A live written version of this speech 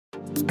Hi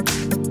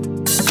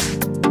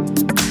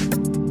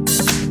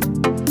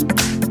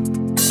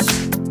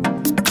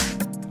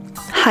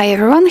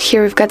everyone,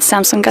 here we've got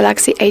Samsung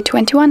Galaxy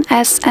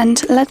A21s,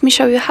 and let me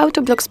show you how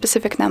to block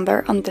specific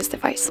number on this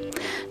device.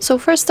 So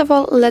first of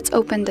all, let's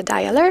open the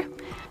dialer,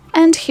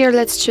 and here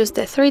let's choose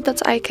the three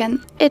dots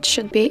icon. It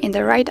should be in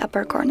the right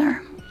upper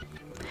corner.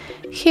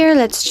 Here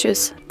let's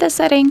choose the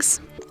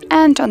settings,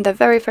 and on the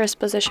very first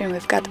position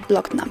we've got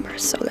blocked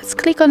numbers, so let's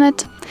click on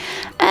it.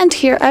 And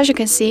here, as you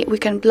can see, we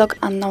can block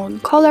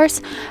unknown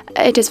callers.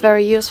 It is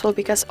very useful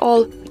because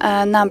all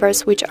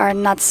numbers which are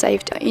not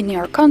saved in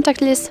your contact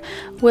list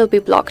will be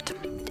blocked.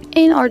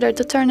 In order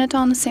to turn it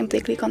on, simply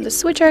click on the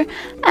switcher,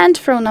 and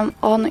from now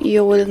on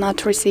you will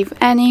not receive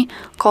any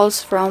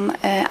calls from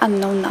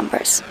unknown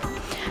numbers.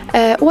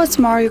 What's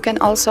more, you can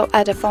also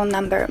add a phone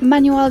number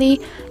manually.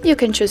 You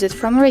can choose it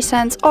from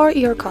recent or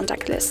your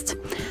contact list.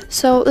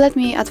 So let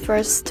me at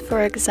first,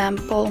 for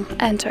example,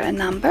 enter a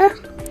number.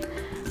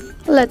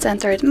 Let's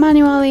enter it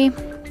manually,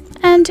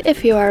 and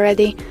if you are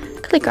ready,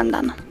 click on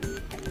Done.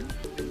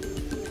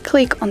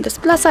 Click on this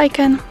plus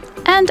icon,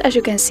 and as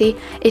you can see,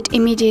 it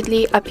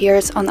immediately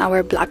appears on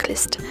our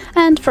blacklist.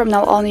 And from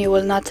now on you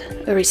will not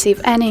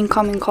receive any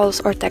incoming calls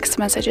or text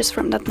messages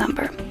from that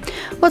number.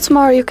 What's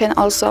more, you can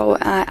also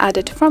add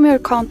it from your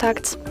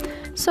contacts.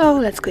 So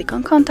let's click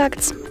on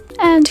Contacts,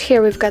 and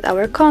here we've got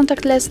our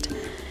contact list.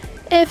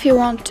 If you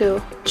want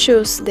to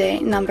choose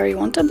the number you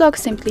want to block,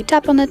 simply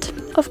tap on it.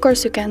 Of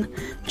course, you can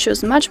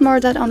choose much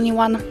more than only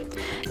one.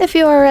 If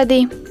you are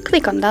ready,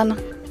 click on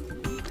Done.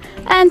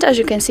 And as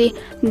you can see,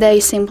 they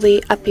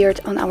simply appeared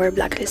on our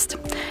blacklist.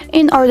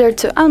 In order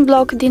to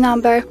unblock the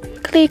number,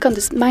 click on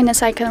this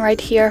minus icon right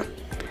here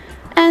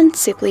and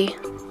simply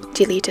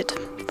delete it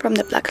from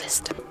the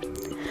blacklist.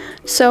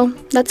 So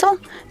that's all.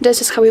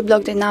 This is how you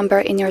block the number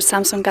in your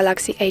Samsung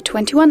Galaxy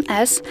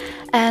A21s,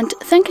 and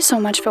thank you so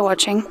much for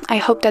watching. I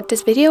hope that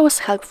this video was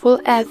helpful,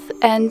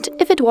 and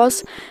if it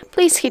was,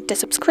 please hit the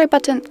subscribe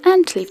button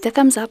and leave the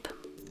thumbs up.